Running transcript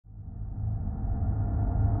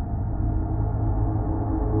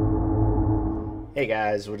Hey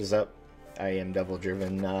guys, what is up? I am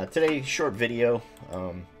DevilDriven. Today, short video.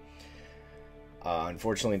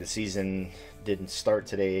 Unfortunately, the season didn't start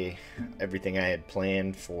today. Everything I had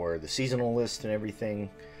planned for the seasonal list and everything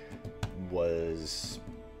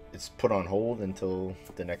it's put on hold until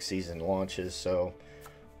the next season launches. So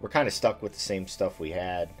we're kind of stuck with the same stuff we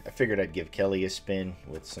had. I figured I'd give Kelly a spin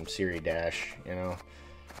with some Siri Dash, you know.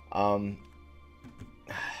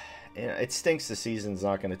 It stinks the season's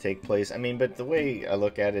not going to take place. I mean, but the way I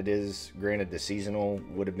look at it is, granted, the seasonal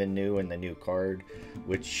would have been new and the new card,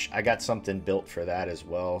 which I got something built for that as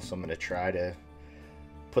well. So I'm going to try to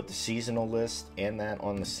put the seasonal list and that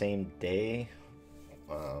on the same day.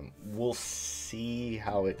 We'll see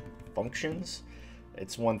how it functions.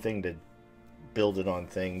 It's one thing to build it on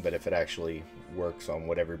thing, but if it actually works on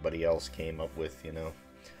what everybody else came up with, you know,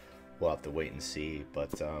 we'll have to wait and see.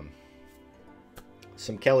 But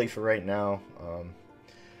some Kelly for right now.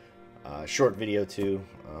 Short video too.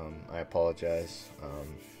 I apologize.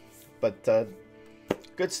 But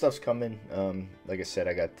good stuff's coming. Like I said,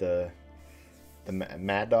 I got the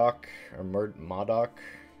Madoc or Modoc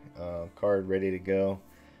card ready to go.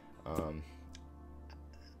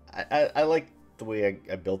 I like the way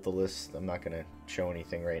I built the list. I'm not gonna show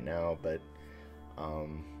anything right now, but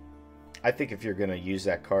I think if you're gonna use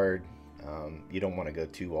that card, you don't want to go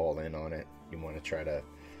too all in on it. You want to try to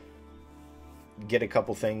get a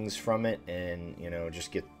couple things from it and, you know,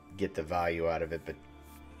 just get the value out of it. But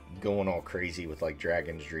going all crazy with like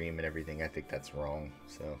Dragon's Dream and everything, I think that's wrong.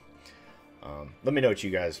 So let me know what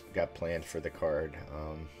you guys got planned for the card.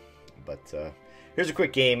 But here's a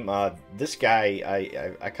quick game. This guy,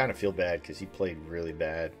 I kind of feel bad because he played really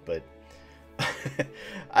bad. But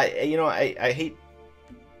I hate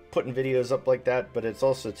putting videos up like that, but it's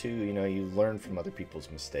also too, you know, you learn from other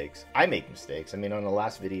people's mistakes. I make mistakes. I mean, on the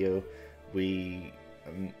last video we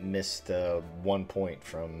missed 1 point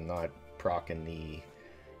from not proccing the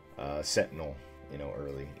Sentinel, you know,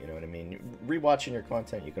 early. You know what I mean? Rewatching your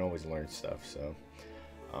content, you can always learn stuff. So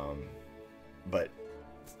but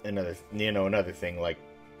another thing, like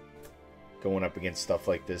going up against stuff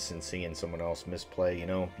like this and seeing someone else misplay, you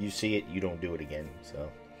know, you see it, you don't do it again.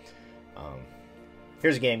 So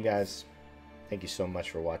here's a game, guys. Thank you so much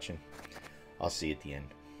for watching. I'll see you at the end.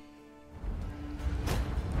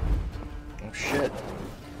 Oh shit.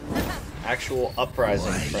 Actual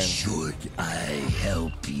uprising, friend. Why should I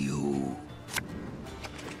help you?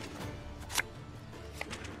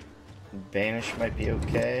 Banish might be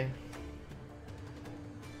okay.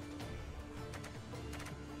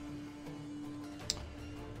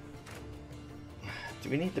 Do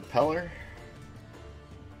we need the Peller?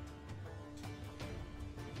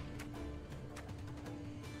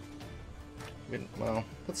 Well,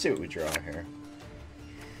 let's see what we draw here.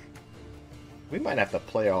 We might have to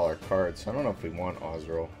play all our cards. I don't know if we want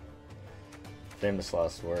Osriel. Famous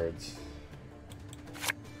last words.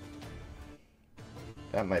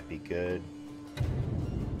 That might be good.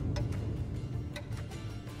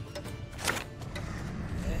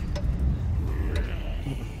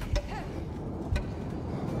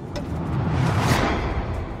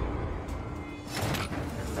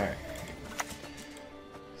 Alright.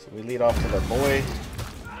 So we lead off with our boy.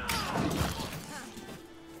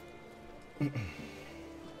 Let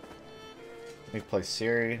me play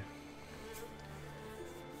Siri.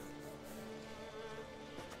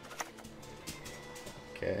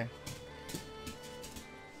 Okay.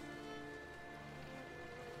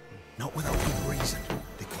 Not without good reason.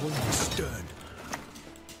 They call me stern.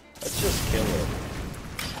 Let's just kill it.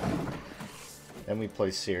 Then we play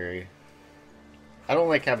Siri. I don't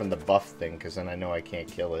like having the buff thing because then I know I can't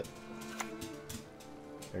kill it.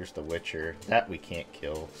 There's the Witcher. That we can't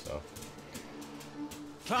kill, so.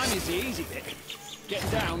 Climbing's the easy bit. Getting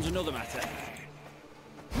down's another matter.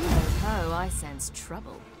 Oh, I sense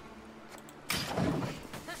trouble.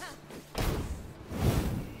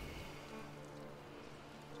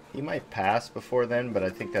 He might pass before then, but I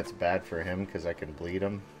think that's bad for him because I can bleed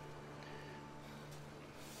him.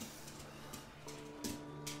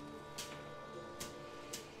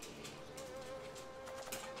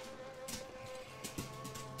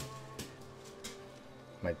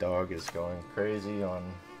 My dog is going crazy on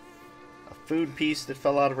a food piece that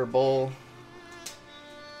fell out of her bowl.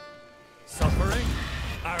 Suffering?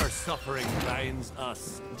 Our suffering binds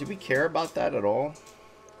us. Do we care about that at all?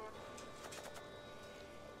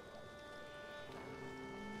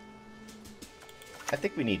 I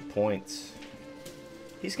think we need points.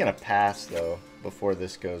 He's gonna pass though before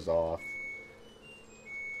this goes off.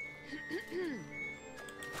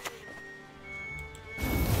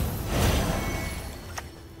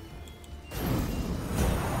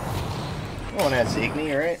 Everyone has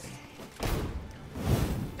Igni, right?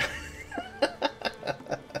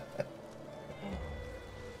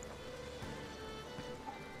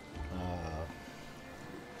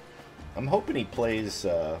 I'm hoping he plays,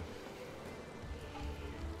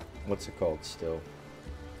 what's it called still?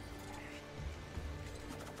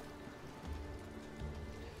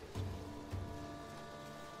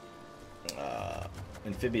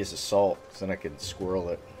 Amphibious Assault, so then I can squirrel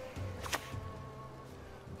it.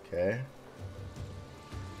 Okay.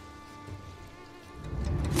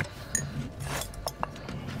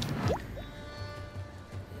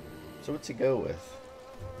 So what's he go with?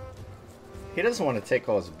 He doesn't want to take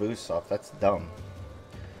all his boosts off. That's dumb.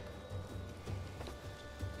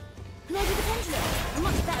 Maybe the pendulum. I'm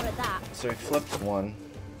much better at that. So he flips one.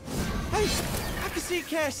 Hey, I can see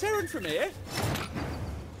Carapace from here.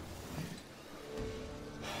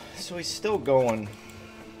 So he's still going.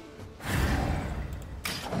 I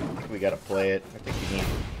think we gotta play it. I think he needs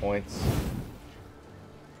points.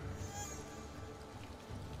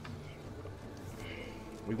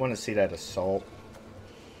 We want to see that assault.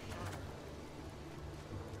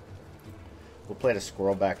 We'll play the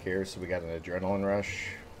squirrel back here, so we got an adrenaline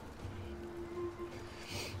rush.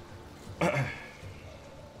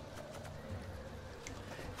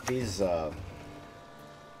 These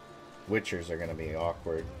witchers are gonna be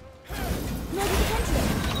awkward. Maybe the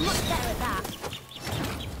pendulum. I'm much better at that.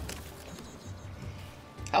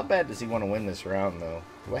 How bad does he want to win this round, though?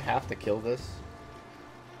 Do I have to kill this?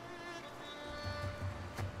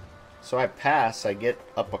 So I pass, I get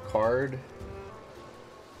up a card.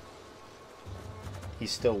 He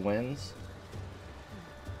still wins.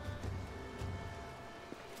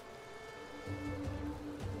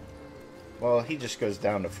 Well, he just goes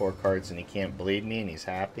down to 4 cards and he can't bleed me and he's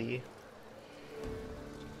happy.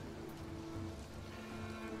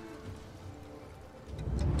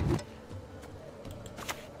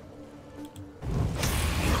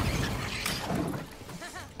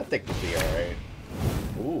 I think we'll be alright.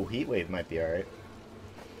 Ooh, Heat Wave might be alright.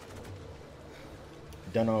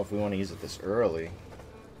 Don't know if we want to use it this early.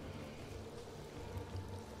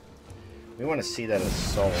 We want to see that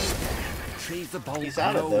assault. Retrieve the bolt. He's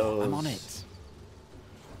out of those. I'm on it.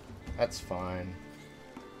 That's fine.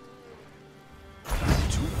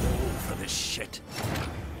 Too old for this shit.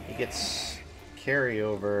 He gets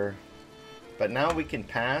carryover, but now we can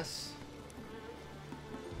pass.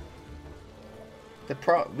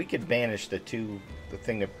 We could banish the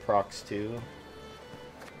thing that procs 2.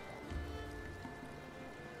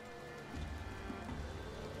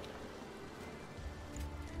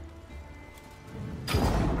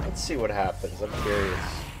 Let's see what happens. I'm curious.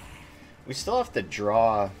 We still have to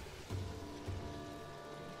draw.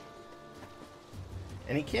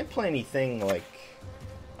 And he can't play anything like...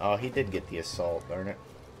 Oh, he did get the assault, darn it.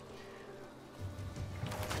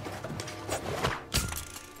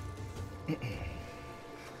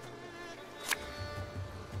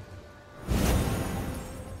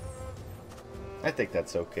 I think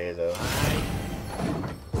that's okay, though.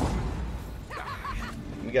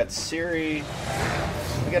 We got Siri.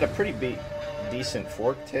 We got a pretty decent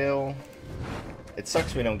forktail. It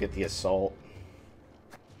sucks we don't get the assault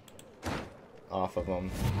off of them.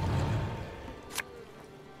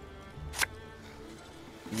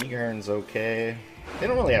 Yeagern's okay. They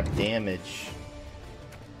don't really have damage.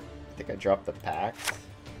 I think I dropped the Pact.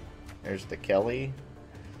 There's the Kelly.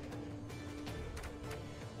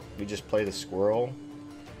 We just play the squirrel.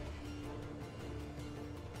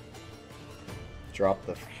 Drop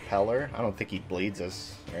the Peller. I don't think he bleeds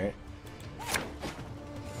us, right?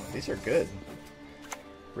 These are good.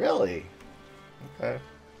 Really? Okay.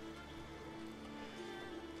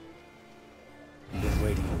 I've been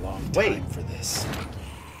waiting a long time for this.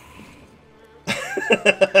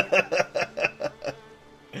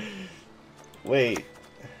 Wait.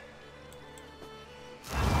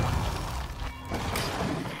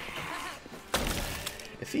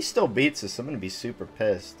 If he still beats us, I'm gonna be super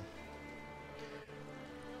pissed.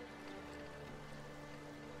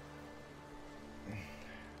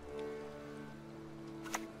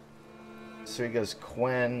 So he goes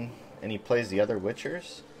Quen, and he plays the other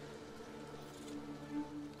Witchers?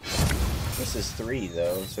 This is 3,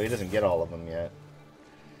 though, so he doesn't get all of them yet.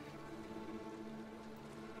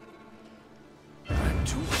 I'm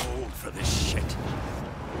too old for this shit.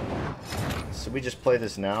 So we just play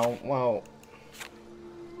this now? Well...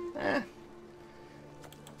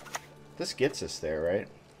 This gets us there, right?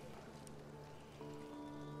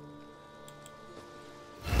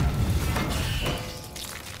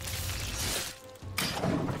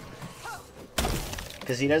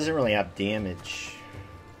 Because he doesn't really have damage.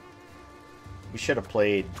 We should have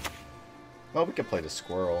played Well, we could play the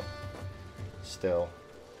squirrel. Still.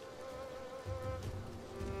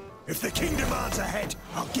 If the king demands a head,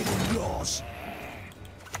 I'll give him yours.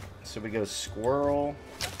 So we go squirrel.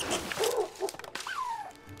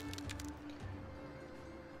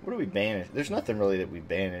 What do we banish? There's nothing really that we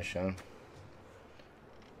banish, huh?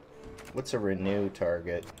 What's a renew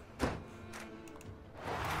target?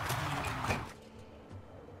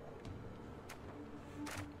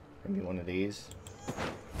 Maybe one of these.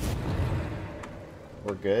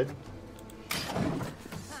 We're good.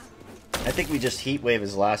 I think we just heat wave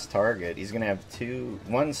his last target. He's gonna have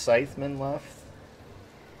one scytheman left.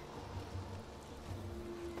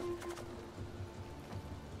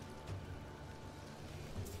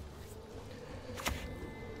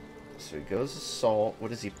 So he goes assault. What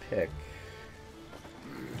does he pick?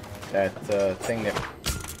 That thing that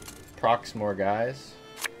procs more guys.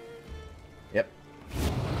 Yep.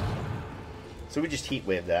 So we just heat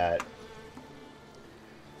wave that.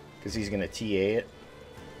 Because he's going to TA it.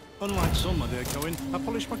 Unlike some, my dear Cohen, I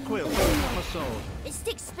polish my quill, not my sword. Its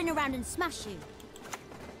sticks spin around and smash you.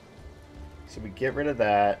 So we get rid of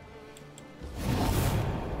that.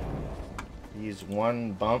 Use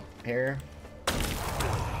one bump here.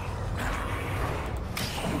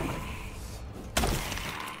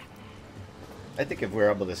 I think if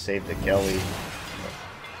we're able to save the Kelly.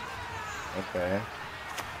 Okay.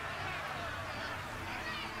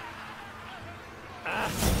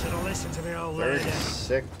 Should have listened to me old lady.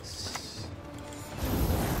 36.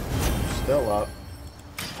 Still up.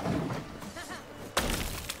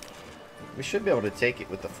 We should be able to take it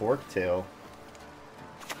with the fork tail.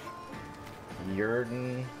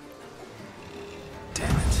 Yurden.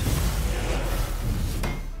 Damn it.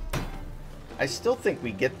 I still think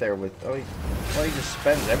we get there with... Oh, he just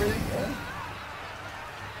spends everything? Oh.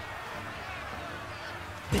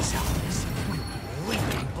 This house will be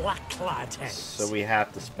leaping black-clad heads. So we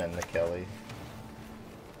have to spend the Kelly.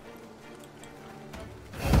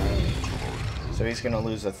 So he's going to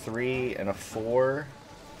lose a 3 and a 4.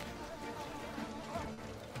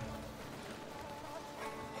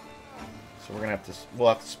 So we're going to have to... We'll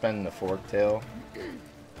have to spend the fork tail.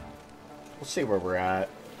 We'll see where we're at.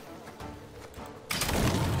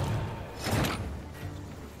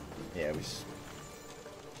 Yeah,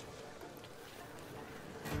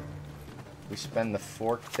 we spend the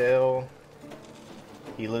fork tail.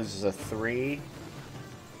 He loses a 3.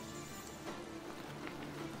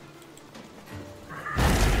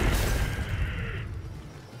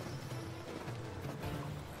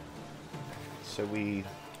 So we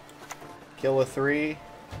kill a 3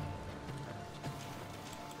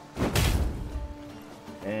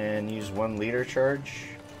 and use 1 leader charge.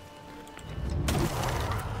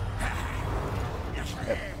 Yep.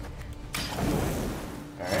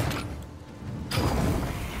 Alright.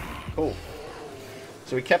 Cool.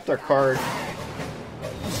 So we kept our card.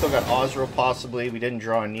 Still got Osriel possibly. We didn't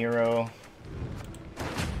draw a Nero.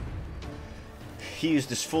 He used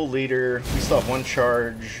his full leader. We still have 1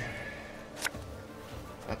 charge.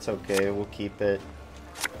 That's okay. We'll keep it.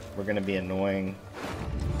 We're going to be annoying.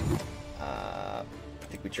 I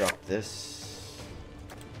think we dropped this.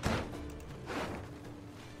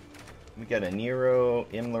 We got a Nero,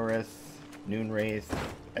 Imlerith, Noonwraith.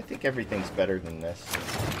 I think everything's better than this.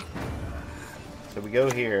 So we go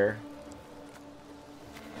here.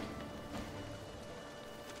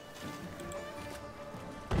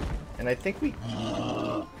 And I think we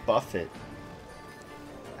buff it.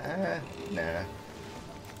 Nah.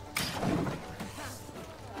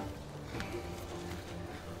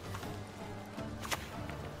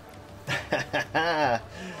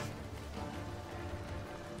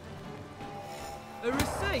 A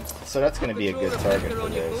receipt. So that's going to be a good target for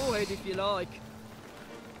on your this. forehead if you like.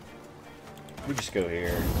 We just go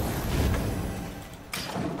here.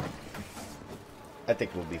 I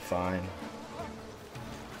think we'll be fine.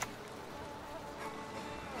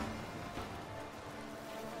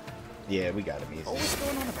 Yeah, we got him easy. What's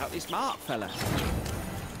going on about this Mark fella?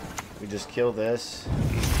 We just kill this.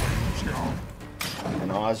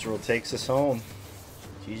 And Osriel takes us home.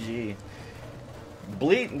 GG.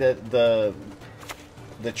 Bleed the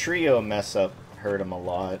trio mess up hurt him a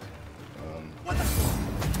lot. What the?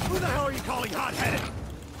 Who the hell are you calling hot-headed?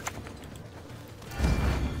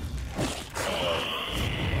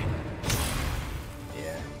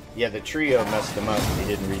 Yeah, the trio messed him up. He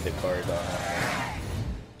didn't read the card on it.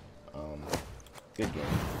 Good game.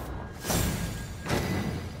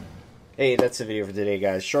 Hey, that's the video for today,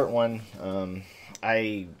 guys. Short one.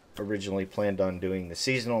 I originally planned on doing the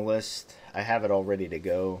seasonal list. I have it all ready to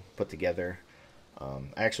go, put together. I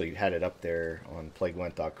actually had it up there on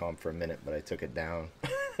playgwent.com for a minute, but I took it down.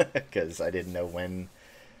 because I didn't know when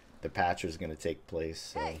the patch was going to take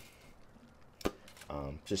place.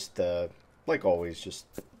 So, just like always, just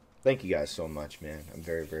thank you guys so much, man. I'm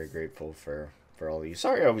very, very grateful for all of you.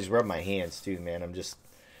 Sorry I always rub my hands too, man. I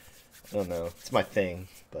don't know, it's my thing.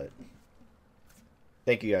 But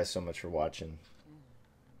thank you guys so much for watching.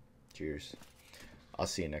 Cheers. I'll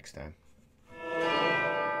see you next time.